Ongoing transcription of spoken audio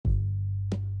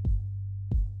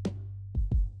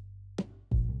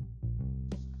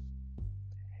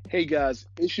Hey guys,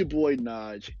 it's your boy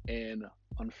Naj, and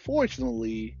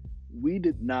unfortunately, we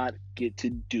did not get to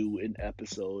do an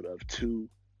episode of Two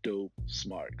Dope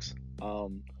Smarks.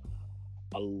 Um,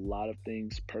 a lot of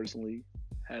things personally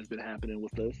has been happening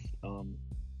with us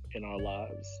in our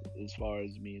lives as far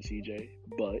as me and CJ,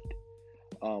 but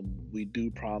we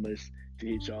do promise to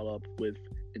hit y'all up with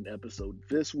an episode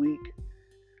this week.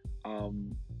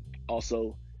 Um,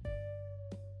 Also,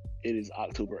 it is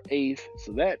October 8th,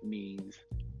 so that means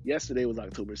yesterday was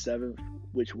October 7th,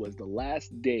 which was the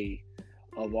last day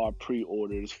of our pre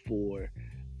orders for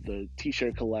the t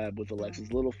shirt collab with Alexis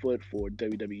Littlefoot for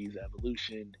WWE's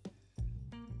Evolution,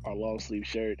 our long sleeve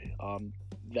shirt.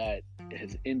 That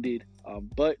has ended,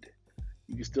 but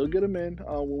you can still get them in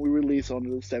when we release on the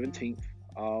 17th.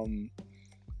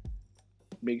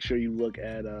 Make sure you look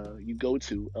at, you go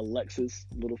to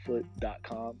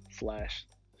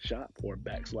alexislittlefoot.com/shop or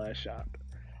 /shop,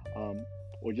 um,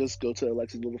 or just go to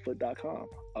alexislittlefoot.com.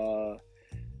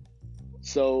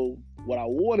 So what I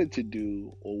wanted to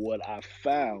do, or what I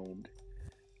found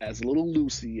as a little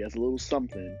Lucy, as a little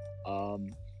something,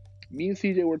 me and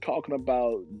CJ were talking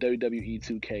about WWE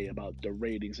 2K, about the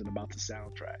ratings and about the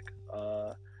soundtrack.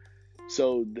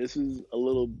 So this is a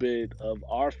little bit of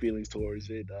our feelings towards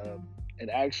it.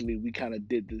 And actually, we kind of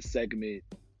did this segment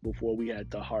before we had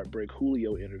the Heartbreak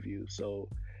Julio interview. So,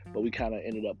 but we kind of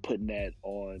ended up putting that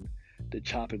on the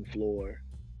chopping floor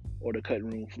or the cutting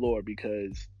room floor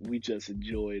because we just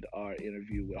enjoyed our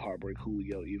interview with Heartbreak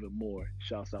Julio even more.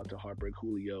 Shouts out to Heartbreak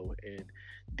Julio and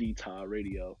D-Todd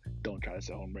Radio. Don't try to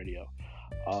sell home radio.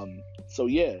 So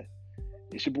yeah,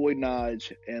 it's your boy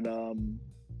Naj, and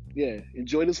yeah,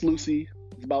 enjoy this Lucy.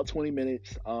 It's about 20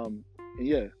 minutes. And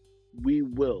yeah, we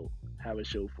will have a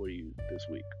show for you this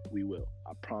week. We will.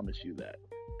 I promise you that.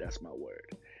 That's my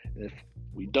word. And if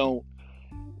we don't,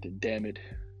 then damn it,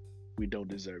 we don't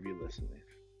deserve you listening.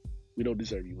 We don't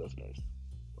deserve you listeners,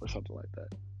 or something like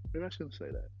that. Maybe I shouldn't say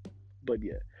that, but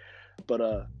yeah. But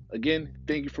again,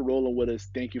 thank you for rolling with us.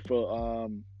 Thank you for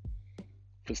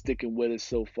sticking with us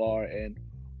so far. And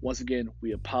once again,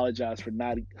 we apologize for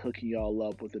not hooking y'all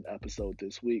up with an episode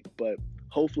this week. But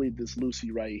hopefully, this Lucy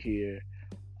right here,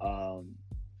 um,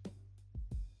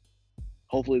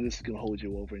 hopefully this is gonna hold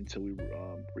you over until we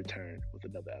return with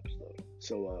another episode.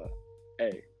 So,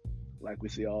 hey, like we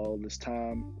see all this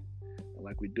time, and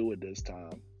like we do it this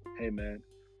time, hey man,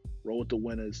 roll with the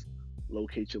winners,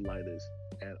 locate your lighters,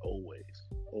 and always,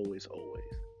 always, always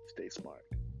stay smart.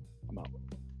 I'm out.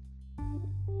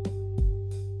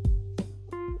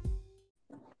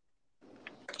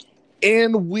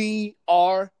 And we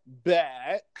are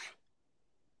back.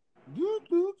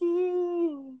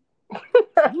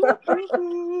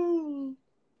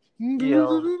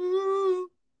 Yo.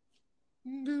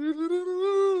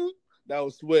 That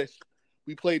was Swish.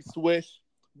 We played Swish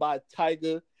by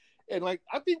Tyga. And like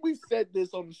I think we said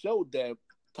this on the show that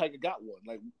Tyga got one.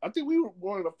 Like I think we were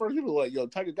one of the first people like, yo,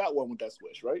 Tyga got one with that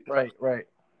Swish, right? Right.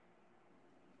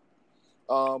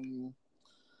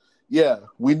 Yeah,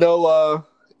 we know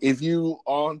if you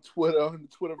on Twitter, on the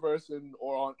Twitterverse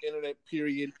or on internet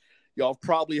period, y'all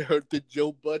probably heard the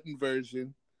Joe Budden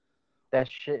version. That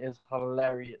shit is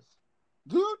hilarious.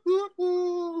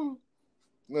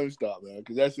 Let me stop, man,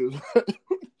 because that shit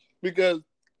because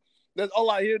that's all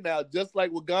I hear now, just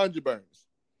like with Ganja Burns.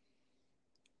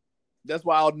 That's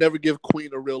why I'll never give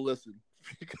Queen a real listen.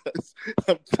 Because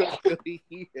I'm just gonna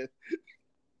hear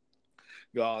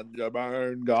Ganja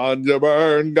Burn, Ganja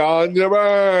Burn, Ganja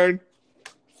Burn.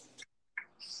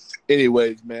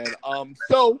 Anyways, man.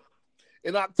 So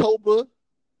in October,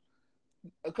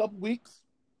 a couple weeks,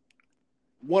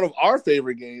 one of our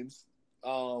favorite games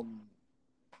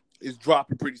is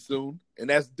dropping pretty soon,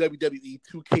 and that's WWE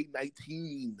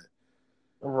 2K19.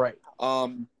 Right.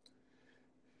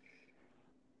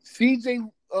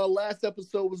 CJ last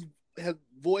episode has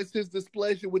voiced his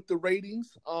displeasure with the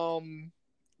ratings.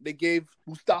 They gave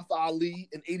Mustafa Ali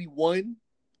an 81,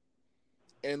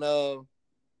 and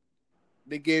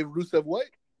they gave Rusev what?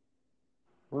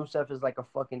 Rusev is like a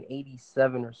fucking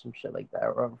 87 or some shit like that,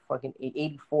 or a fucking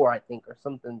 84, I think, or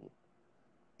something.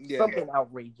 Yeah. Something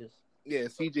outrageous. Yeah,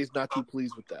 CJ's not too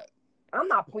pleased with that. I'm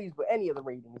not pleased with any of the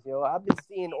ratings, yo. I've been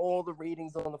seeing all the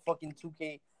ratings on the fucking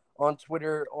 2K on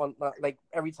Twitter, on like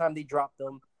every time they drop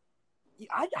them.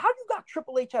 How you got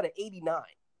Triple H at an 89?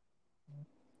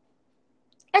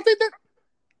 I think that,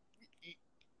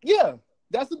 yeah,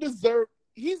 that's a deserve.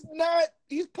 He's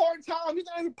part-time. He's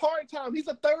not even part-time. He's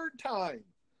a third time.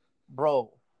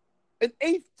 Bro. An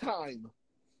eighth time.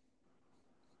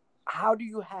 how do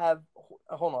you have?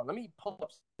 Hold on, let me pull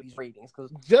up these ratings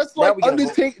because just like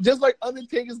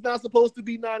Undertaker's not supposed to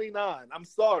be 99. I'm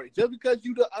sorry, just because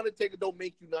you the Undertaker don't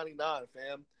make you 99,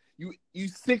 fam. You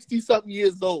 60 something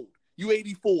years old. You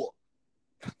 84.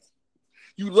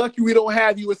 You lucky we don't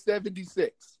have you at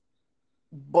 76.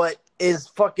 But is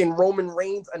fucking Roman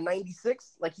Reigns a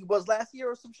 96 like he was last year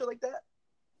or some shit like that?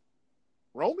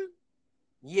 Roman?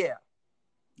 Yeah.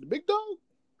 The big dog?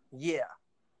 Yeah.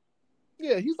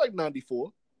 Yeah, he's like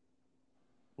 94.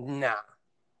 Nah.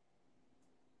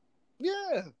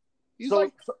 Yeah.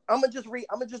 So I'm gonna just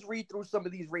read through some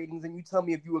of these ratings and you tell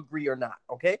me if you agree or not,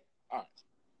 okay? All right.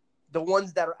 The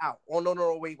ones that are out. Oh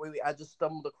no, wait. I just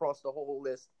stumbled across the whole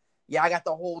list. Yeah, I got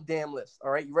the whole damn list.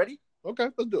 All right, you ready? Okay,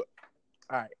 let's do it.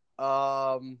 All right.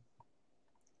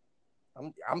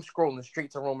 I'm scrolling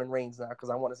straight to Roman Reigns now because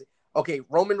I want to see. Okay,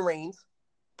 Roman Reigns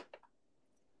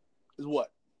is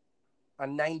what? A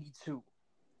 92.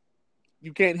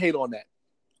 You can't hate on that.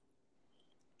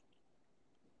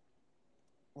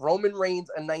 Roman Reigns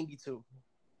a 92.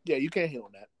 Yeah, you can't hate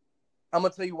on that. I'm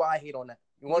gonna tell you why I hate on that.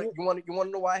 You want to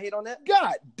know why I hate on that?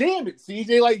 God damn it,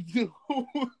 CJ! Like you.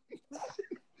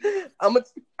 I'm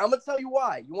gonna tell you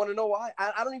why. You want to know why?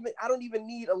 I don't even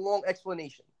need a long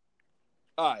explanation.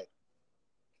 All right.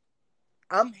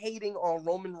 I'm hating on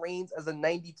Roman Reigns as a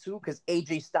 92 because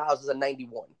AJ Styles is a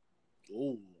 91.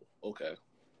 Ooh, okay.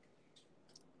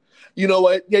 You know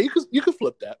what? Yeah, you could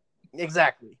flip that.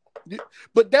 Exactly.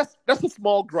 But that's a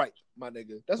small gripe, my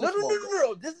nigga.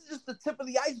 No. This is just the tip of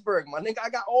the iceberg, my nigga. I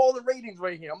got all the ratings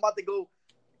right here. I'm about to go.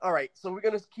 All right, so we're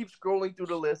gonna keep scrolling through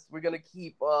the list. We're gonna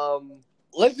keep.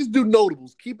 Let's just do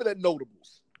notables. Keep it at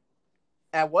notables.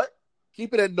 At what?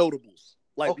 Keep it at notables.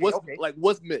 Like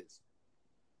what's Miz?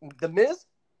 The Miz?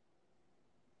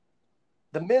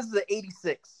 The Miz is an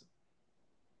 86.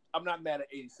 I'm not mad at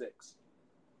 86.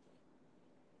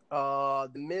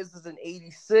 The Miz is an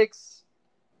 86.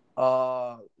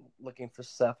 Looking for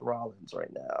Seth Rollins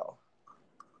right now.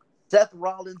 Seth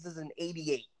Rollins is an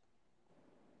 88.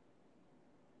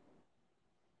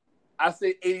 I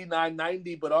say 89,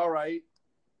 90, but all right.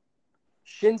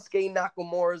 Shinsuke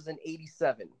Nakamura is an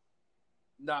 87.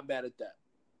 Not mad at that.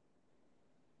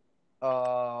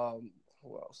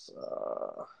 Who else?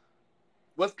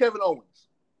 What's Kevin Owens?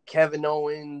 Kevin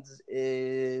Owens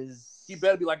is... He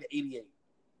better be like an 88.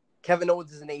 Kevin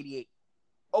Owens is an 88.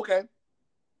 Okay.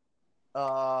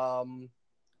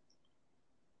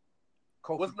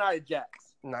 What's Nia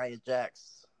Jax? Nia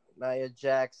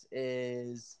Jax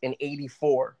is an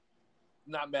 84.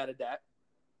 Not mad at that.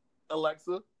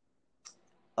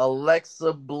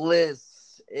 Alexa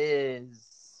Bliss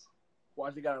is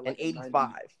why she got an 85.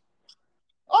 90?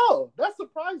 Oh, that's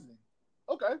surprising.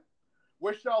 Okay.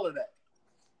 Where's Charlotte at?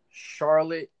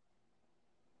 Charlotte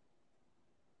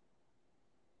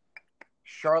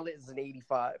is an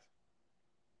 85.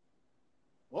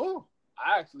 Oh,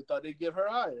 I actually thought they'd give her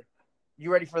higher.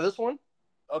 You ready for this one?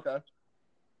 Okay.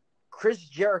 Chris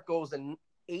Jericho's an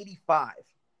 85.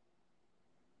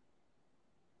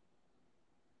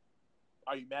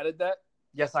 Are you mad at that?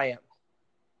 Yes, I am.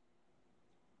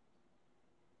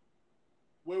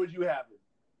 Where would you have it?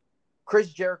 Chris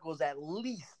Jericho's at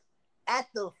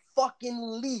the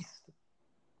fucking least,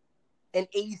 an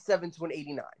 87 to an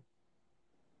 89.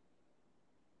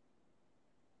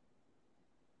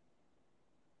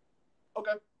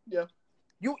 Okay, yeah.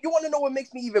 You want to know what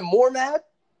makes me even more mad?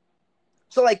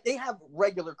 So, like, they have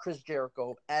regular Chris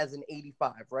Jericho as an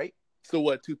 85, right? So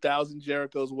what, 2000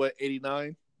 Jericho's what,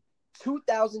 89?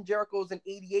 2000 Jericho's an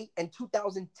 88, and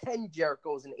 2010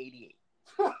 Jericho's an 88.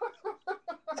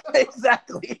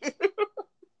 Exactly.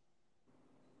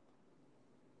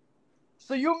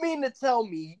 So you mean to tell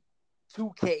me,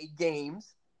 2K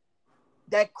Games,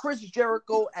 that Chris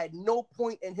Jericho at no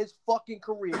point in his fucking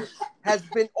career has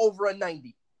been over a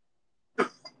 90?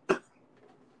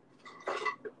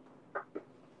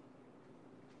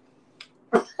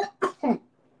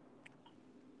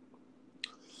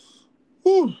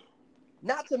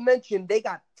 Not to mention they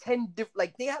got 10 different,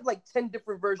 like they have like 10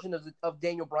 different versions of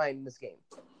Daniel Bryan in this game.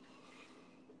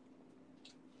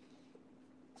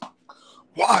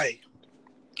 Why?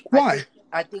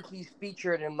 I think he's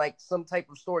featured in like some type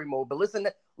of story mode. But listen,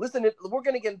 we're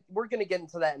gonna get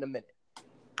into that in a minute.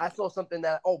 I saw something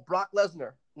that Brock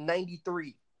Lesnar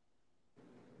 93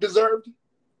 deserved.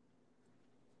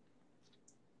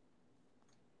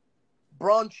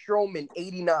 Braun Strowman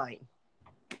 89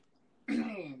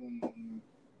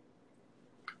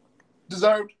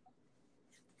 deserved.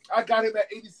 I got him at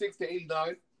 86 to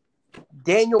 89.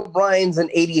 Daniel Bryan's an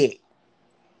 88.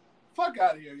 Fuck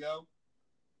out of here, yo.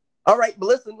 All right, but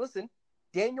listen.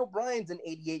 Daniel Bryan's an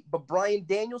 88, but Bryan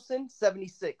Danielson,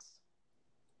 76.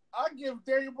 I give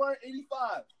Daniel Bryan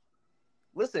 85.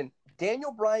 Listen,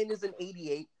 Daniel Bryan is an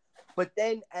 88, but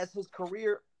then as his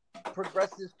career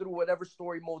progresses through whatever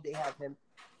story mode they have him,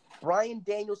 Bryan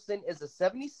Danielson is a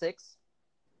 76.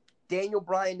 Daniel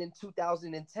Bryan in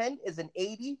 2010 is an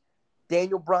 80.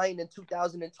 Daniel Bryan in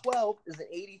 2012 is an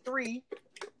 83.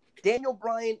 Daniel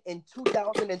Bryan in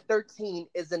 2013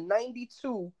 is a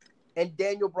 92. And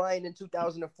Daniel Bryan in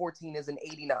 2014 is an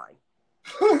 89.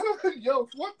 Yo,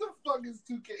 what the fuck is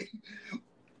 2K?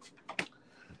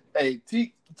 Hey,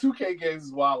 2K games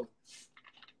is wild.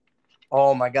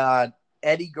 Oh my God.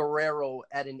 Eddie Guerrero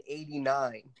at an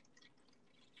 89.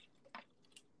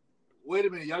 Wait a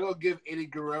minute. Y'all gonna give Eddie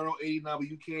Guerrero 89, but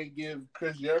you can't give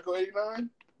Chris Jericho 89?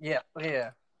 Yeah.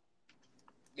 Yeah,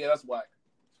 that's whack.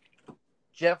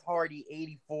 Jeff Hardy,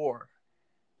 84.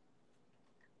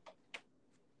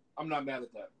 I'm not mad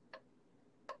at that.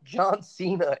 John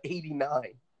Cena,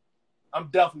 89. I'm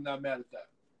definitely not mad at that.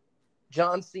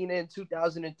 John Cena in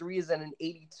 2003 is at an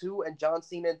 82, and John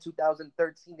Cena in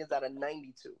 2013 is at a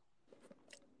 92.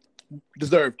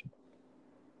 Deserved.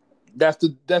 That's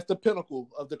the pinnacle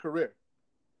of the career.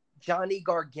 Johnny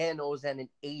Gargano is at an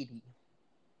 80.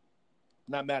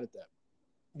 Not mad at that.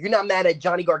 You're not mad at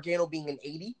Johnny Gargano being an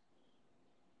 80?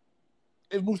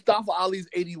 If Mustafa Ali's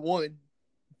 81,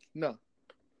 no.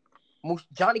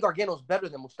 Johnny Gargano is better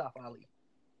than Mustafa Ali.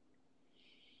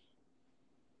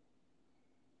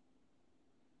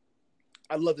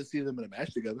 I'd love to see them in a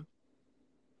match together.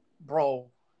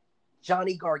 Bro,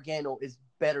 Johnny Gargano is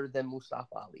better than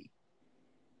Mustafa Ali.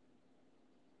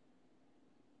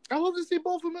 I love to see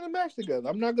both of them in a match together.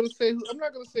 I'm not gonna say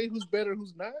who's better,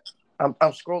 who's not. I'm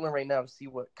scrolling right now to see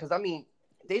what, because I mean,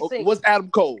 they say what's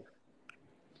Adam Cole?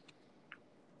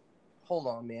 Hold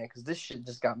on, man, because this shit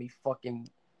just got me fucking.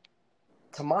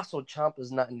 Tommaso Ciampa's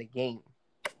not in the game.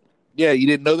 Yeah, you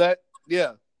didn't know that?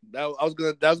 Yeah, that was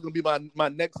gonna be my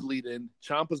next lead in.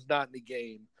 Ciampa's not in the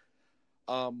game,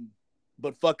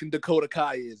 but fucking Dakota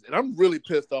Kai is, and I'm really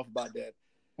pissed off about that.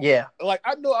 Yeah, like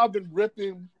I know I've been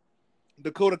ripping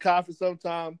Dakota Kai for some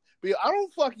time, but I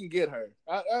don't fucking get her.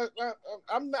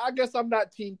 I guess I'm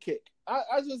not Team Kick.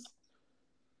 I just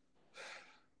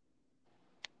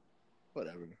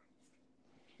whatever.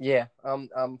 Yeah,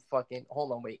 I'm fucking.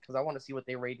 Hold on, wait, because I want to see what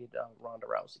they rated Ronda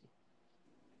Rousey.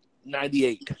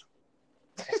 98.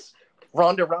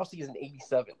 Ronda Rousey is an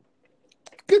 87.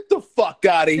 Get the fuck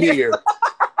out of here.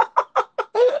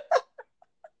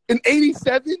 An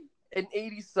 87? An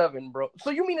 87, bro.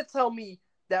 So you mean to tell me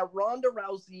that Ronda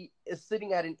Rousey is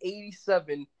sitting at an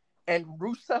 87 and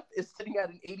Rusev is sitting at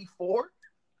an 84?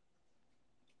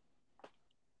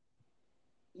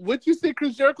 What'd you say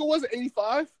Chris Jericho was?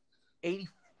 85?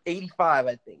 85,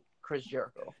 I think. Chris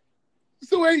Jericho.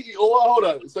 So wait, hold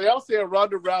on. So y'all saying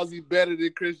Ronda Rousey better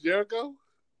than Chris Jericho?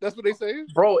 That's what they saying?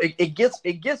 Bro, it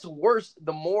gets worse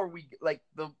the more we like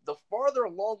the farther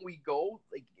along we go,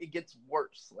 like it gets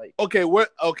worse. Like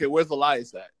where's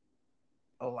Elias at?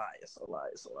 Elias.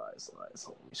 Let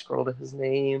me scroll to his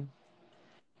name.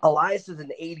 Elias is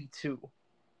an 82.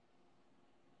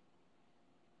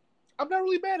 I'm not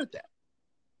really mad at that.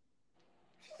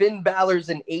 Finn Balor's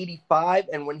an 85,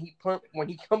 and when he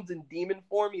comes in demon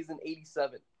form, he's an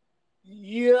 87.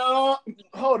 Yeah,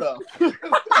 hold up.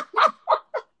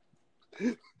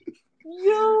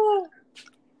 Yo,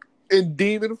 in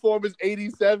demon form is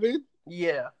 87.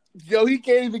 Yeah. Yo, he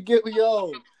can't even get me.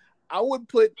 Yo, I would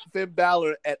put Finn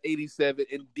Balor at 87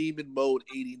 in demon mode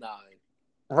 89.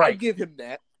 Right. I give him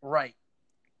that. Right.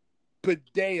 But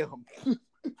damn.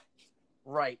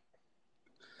 Right.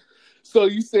 So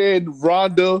you said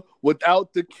Ronda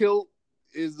without the kilt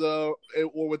is or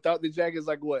without the jacket is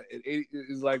like what?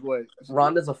 Is like what?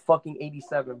 Ronda's a fucking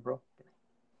 87, bro.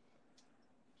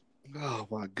 Oh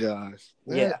my gosh.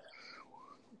 Yeah.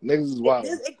 Niggas is wild.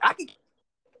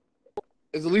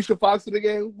 Is Alicia Fox in the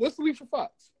game? What's Alicia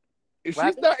Fox? If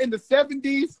she's not in the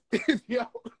 70s, yo.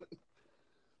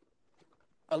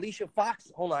 Alicia Fox,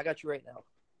 hold on, I got you right now.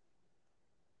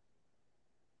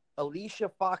 Alicia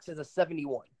Fox is a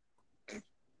 71.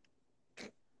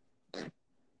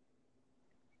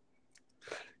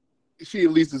 She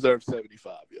at least deserves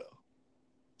 75, yo.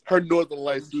 Her Northern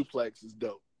Lights suplex is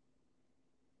dope.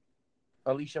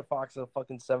 Alicia Fox is a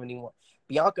fucking 71.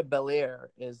 Bianca Belair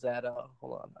is at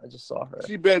hold on, I just saw her.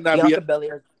 She better not Bianca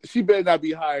Belair. She better not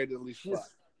be higher than Alicia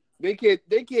Fox. They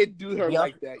can't do her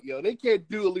like that, yo. They can't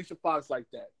do Alicia Fox like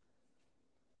that.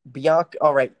 Bianca,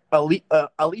 all right.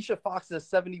 Alicia Fox is a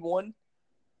 71.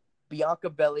 Bianca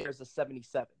Belair is a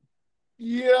 77.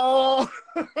 Yo.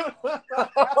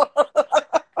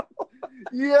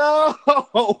 Yo.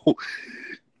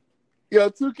 Yo,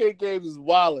 2K games is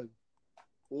wildin'.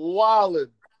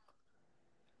 Wildin'.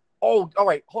 Oh, all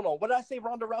right. Hold on. What did I say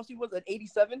Ronda Rousey was at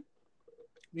 87?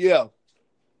 Yeah.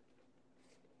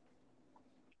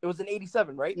 It was an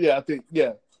 87, right? Yeah, I think,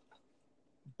 yeah.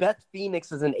 Beth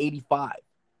Phoenix is an 85.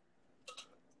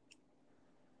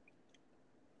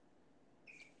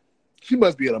 She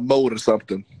must be in a mode or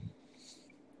something.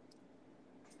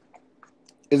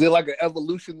 Is it like an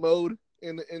evolution mode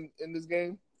in this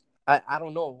game? I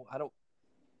don't know.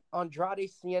 Andrade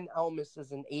Cien Almas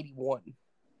is an 81.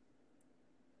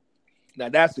 Now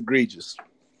that's egregious.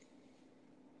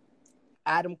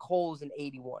 Adam Cole is an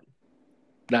 81.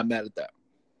 Not mad at that.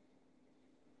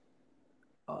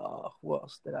 Who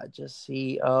else did I just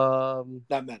see? Not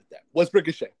mad at that. What's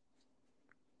Ricochet?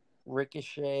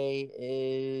 Ricochet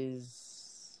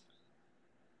is.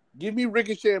 Give me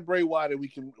Ricochet and Bray Wyatt, and we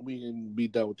can be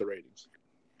done with the ratings.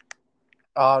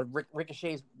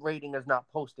 Ricochet's rating is not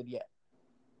posted yet.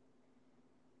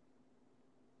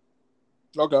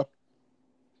 Okay.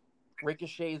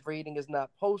 Ricochet's rating is not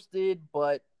posted,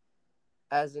 but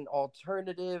as an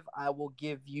alternative, I will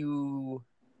give you.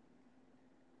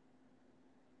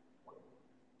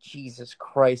 Jesus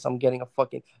Christ, I'm getting a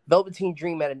fucking Velveteen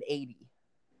Dream at an 80.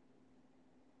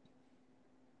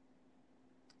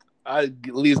 I'd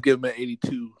at least give him an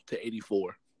 82 to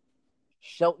 84.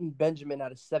 Shelton Benjamin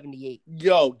at a 78.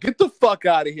 Yo, get the fuck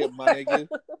out of here, my nigga.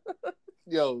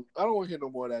 Yo, I don't want to hear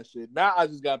no more of that shit. Now I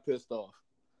just got pissed off.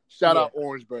 Shout out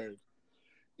Orangeburg.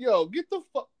 Yo, get the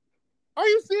fuck. Are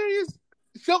you serious?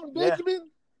 Shelton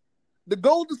Benjamin? The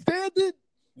golden standard?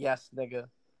 Yes, nigga.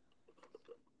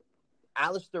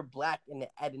 Aleister Black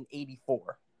at an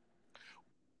 84.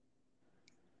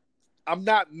 I'm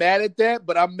not mad at that,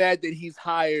 but I'm mad that he's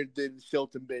higher than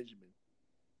Shelton Benjamin.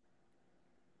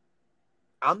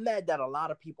 I'm mad that a lot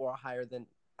of people are higher than.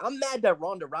 I'm mad that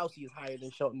Ronda Rousey is higher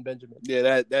than Shelton Benjamin.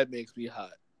 Yeah, that makes me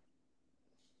hot.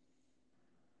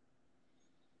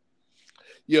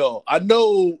 Yo, I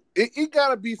know it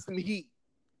gotta be some heat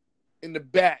in the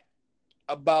back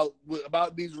about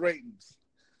these ratings.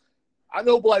 I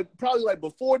know, probably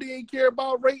before they didn't care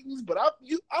about ratings, but I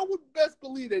would best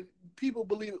believe that people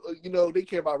believe they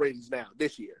care about ratings now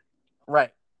this year,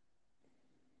 right?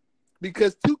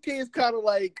 Because 2K is kind of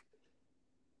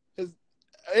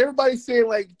everybody's saying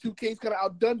 2K's kind of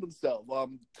outdone themselves.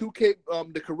 2K,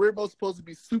 the career mode's supposed to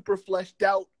be super fleshed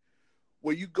out,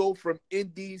 where you go from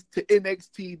indies to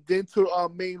NXT, then to our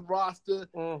main roster.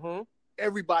 Mm-hmm.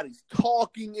 Everybody's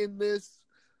talking in this.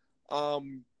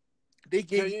 They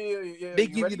give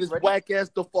you this whack ass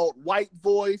default white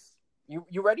voice.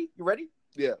 You ready? You ready?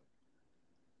 Yeah.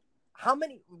 How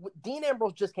many? Dean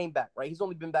Ambrose just came back, right? He's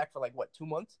only been back for 2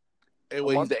 months.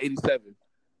 Anyway, he's at 87.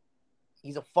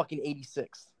 He's a fucking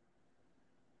 86.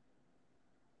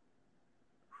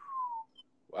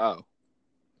 Wow.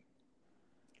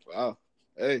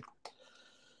 Hey,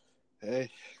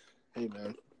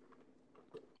 man.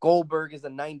 Goldberg is a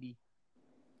 90.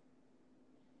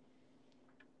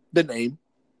 The name.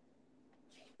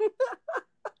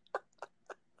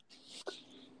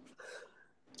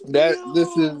 This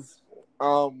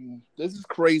is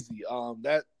crazy. Enough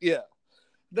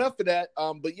of that.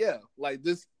 But yeah,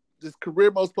 this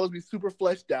career mode's supposed to be super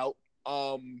fleshed out.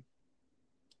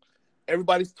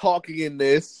 Everybody's talking in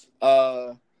this.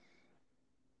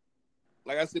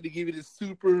 Like I said, they give you this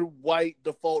super white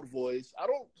default voice.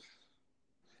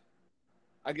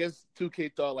 I guess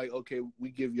 2K thought okay,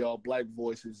 we give y'all black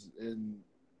voices in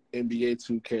NBA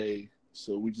 2K,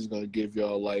 so we just gonna give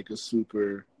y'all a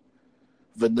super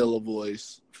vanilla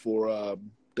voice for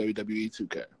WWE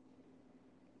 2K.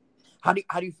 How do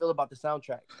you feel about the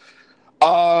soundtrack?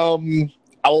 I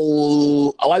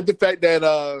like the fact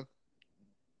that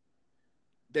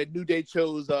New Day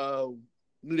chose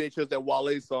that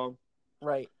Wale song.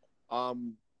 Right.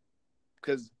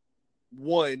 Because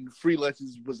one, Free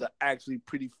Lunches was actually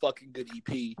pretty fucking good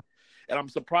EP, and I'm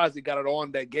surprised they got it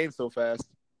on that game so fast.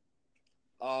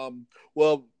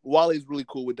 Well, Wale's really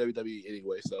cool with WWE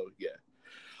anyway, so yeah.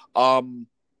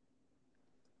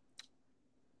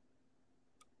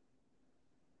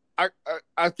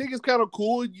 I think it's kind of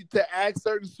cool to ask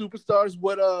certain superstars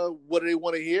what do they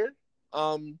want to hear.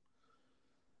 I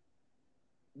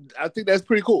think that's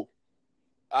pretty cool.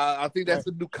 I think that's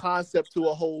a new concept to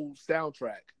a whole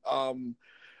soundtrack.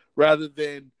 Rather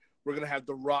than we're gonna have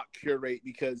The Rock curate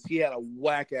because he had a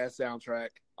whack ass soundtrack.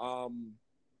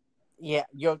 Yeah,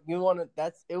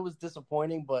 it was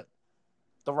disappointing, but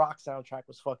The Rock soundtrack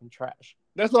was fucking trash.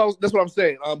 That's what I'm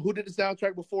saying. Who did the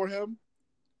soundtrack before him?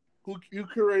 Who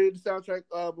curated the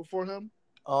soundtrack before him?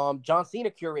 John Cena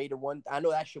curated one. I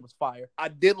know that shit was fire. I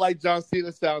did like John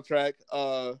Cena's soundtrack.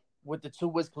 with the 2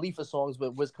 Wiz Khalifa songs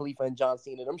with Wiz Khalifa and John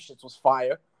Cena. Them shits was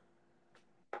fire.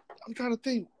 I'm trying to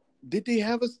think. Did they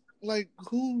have us like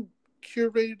who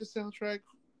curated the soundtrack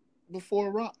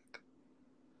before Rock?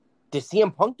 Did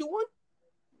CM Punk do one?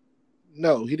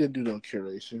 No, he didn't do no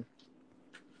curation.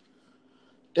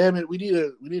 Damn it, we need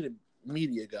a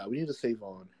media guy. We need to save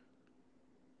on.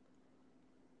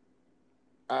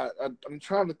 I'm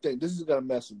trying to think. This is gonna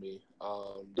mess with me.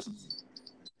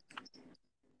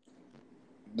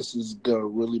 This is gonna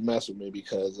really mess with me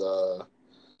because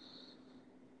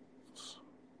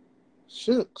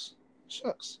shucks.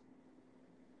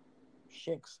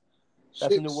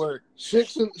 That's a new word.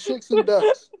 Shicks and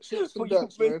ducks. Shicks and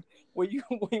ducks, man. When you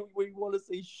want to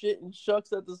say shit and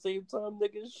shucks at the same time,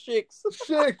 nigga, shicks.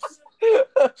 Shicks.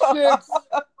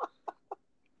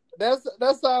 That's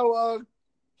how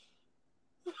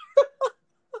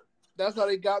that's how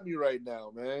they got me right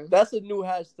now, man. That's a new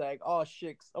hashtag. Oh,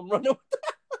 shicks. I'm running with that.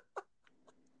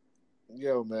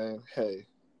 Yo, man. Hey.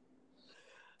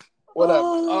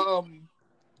 Whatever.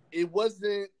 It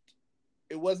wasn't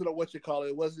a what you call it.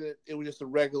 It was just a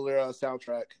regular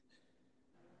soundtrack.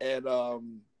 And that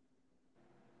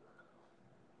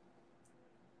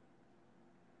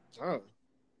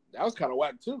was kind of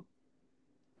whack too.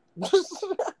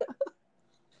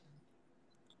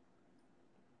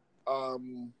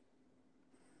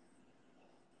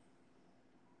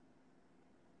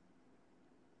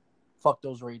 Fuck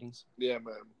those ratings. Yeah,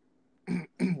 man.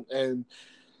 And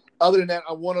other than that,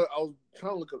 I'm trying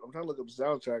to look up the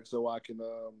soundtrack so I can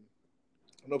I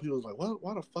know people's like,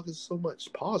 why the fuck is so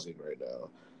much pausing right now?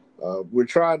 We're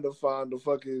trying to find the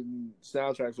fucking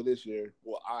soundtrack for this year.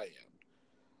 Well, I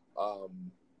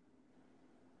am.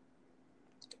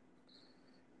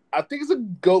 I think it's a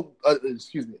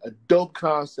dope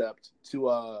concept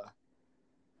to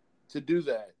do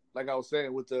that. Like I was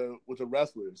saying with the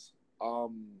wrestlers.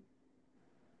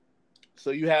 So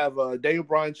you have Daniel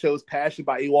Bryan chose "Passion"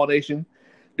 by AWOL Nation.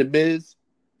 The Miz,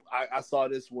 I saw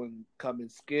this one coming.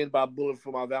 Skinned by Bullet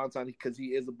for My Valentine because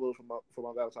he is a Bullet for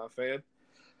My Valentine fan.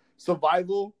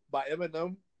 Survival by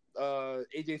Eminem.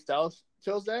 AJ Styles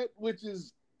chose that, which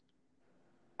is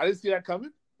I didn't see that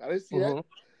coming. I didn't see that.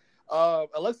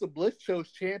 Alexa Bliss chose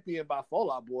Champion by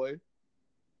Fall Out Boy.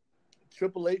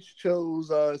 Triple H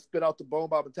chose Spit Out the Bone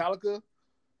by Metallica.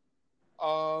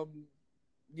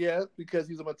 Yeah, because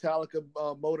he's a Metallica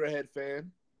Motorhead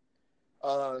fan.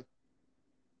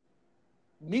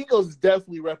 Migos is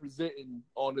definitely representing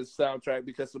on this soundtrack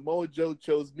because Samoa Joe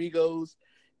chose Migos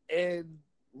and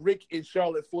Rick and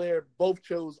Charlotte Flair both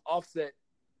chose Offset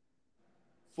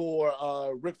for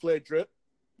Ric Flair Drip.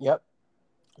 Yep.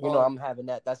 You know I'm having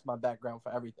that. That's my background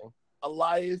for everything.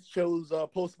 Elias chose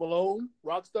Post Malone,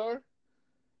 Rockstar.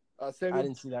 I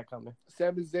didn't see that coming.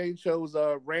 Sami Zayn chose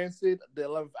Rancid, The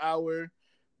 11th Hour.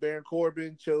 Baron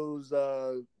Corbin chose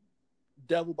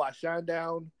Devil by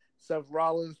Shinedown. Seth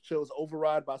Rollins chose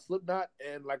Override by Slipknot.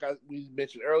 And like we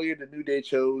mentioned earlier, The New Day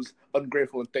chose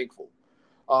Ungrateful and Thankful.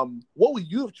 What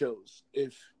would you have chose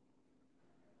to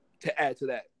add to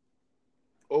that?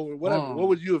 Or whatever. What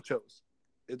would you have chose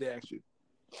if they asked you?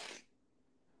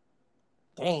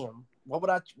 Damn. What would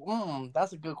I...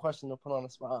 that's a good question to put on the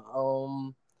spot.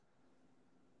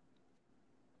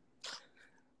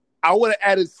 I would have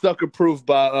added Sucker Proof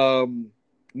by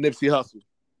Nipsey Hussle.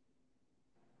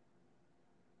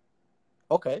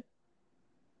 Okay.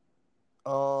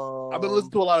 I've been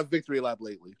listening to a lot of Victory Lap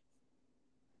lately.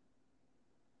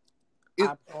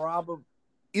 Either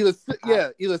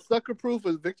Sucker Proof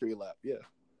or Victory Lap. Yeah.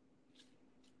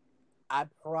 I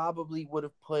probably would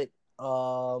have put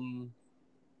I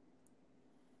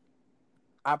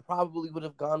probably would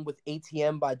have gone with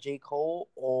ATM by J. Cole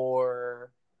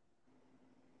or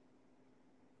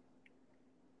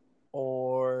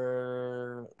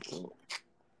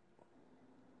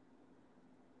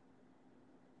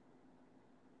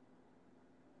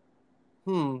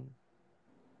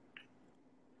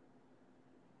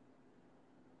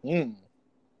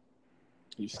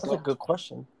That's a good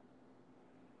question.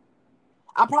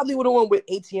 I probably would have went with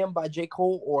ATM by J.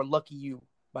 Cole or Lucky You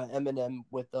by Eminem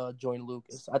with Joyner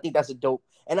Lucas. I think that's a dope,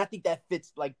 and I think that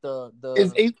fits like the.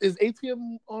 Is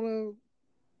ATM on a?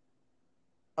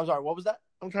 I'm sorry, what was that?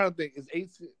 I'm trying to think. Is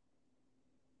ATM?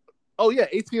 Oh yeah,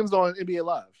 ATM's on NBA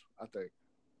Live. I think.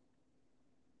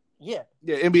 Yeah.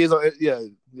 Yeah, NBA's on. Yeah.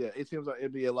 ATM's on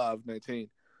NBA Live 19.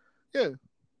 Yeah,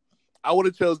 I would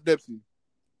have chose Nipsey.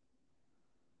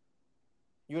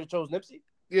 You would have chose Nipsey?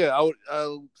 Yeah, I would.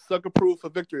 Sucker Proof for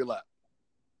Victory Lap.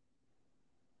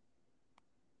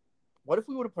 What if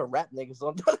we would have put rap niggas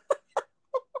on that?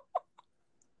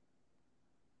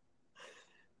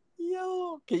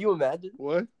 Yo, can you imagine?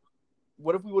 What?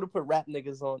 What if we would have put rap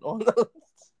niggas on the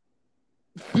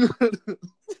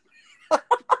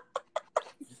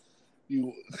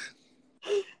You,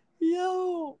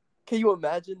 Yo, can you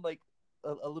imagine like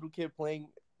a little kid playing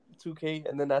 2K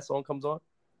and then that song comes on?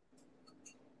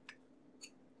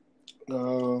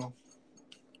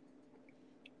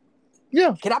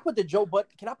 Yeah. Can I put the Joe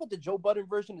Budden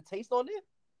version of Taste on there?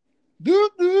 Do,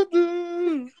 do,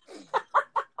 do.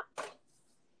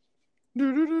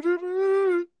 Do, do, do, do,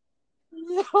 do.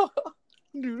 Yo.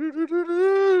 Do, do, do, do,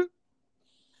 do.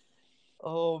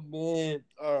 Oh man.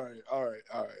 All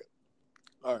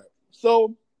right.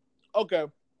 So, okay,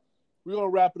 we're gonna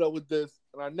wrap it up with this.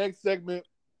 In our next segment,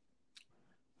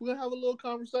 we're gonna have a little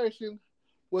conversation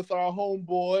with our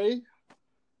homeboy,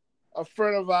 a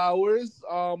friend of ours.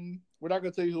 We're not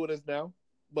gonna tell you who it is now,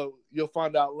 but you'll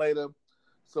find out later.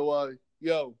 So,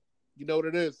 yo, you know what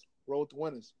it is. Roll with the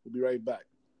winners. We'll be right back.